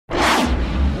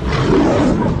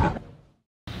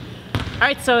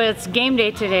Alright, so it's game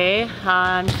day today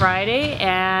on Friday,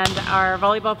 and our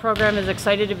volleyball program is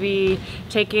excited to be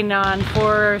taking on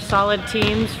 4 solid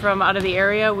teams from out of the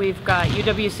area. We've got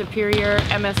UW Superior,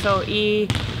 MSOE,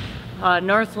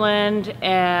 Northland,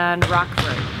 and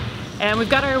Rockford. And we've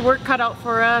got our work cut out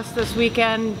for us this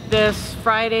weekend. This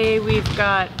Friday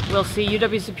we'll see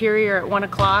UW Superior at 1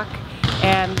 o'clock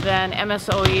and then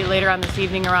MSOE later on this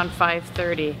evening around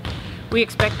 5:30. We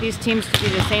expect these teams to be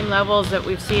the same levels that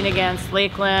we've seen against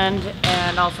Lakeland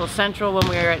and also Central when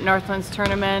we were at Northland's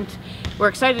tournament. We're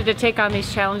excited to take on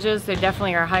these challenges. They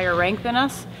definitely are higher ranked than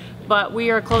us, but we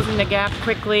are closing the gap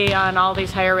quickly on all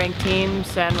these higher ranked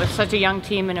teams, and with such a young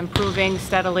team and improving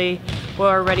steadily,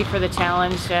 we're ready for the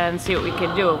challenge and see what we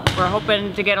can do. We're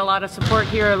hoping to get a lot of support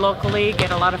here locally,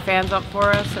 get a lot of fans up for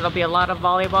us. It'll be a lot of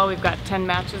volleyball. We've got 10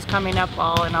 matches coming up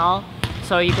all in all,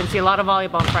 so you can see a lot of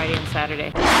volleyball Friday and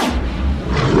Saturday.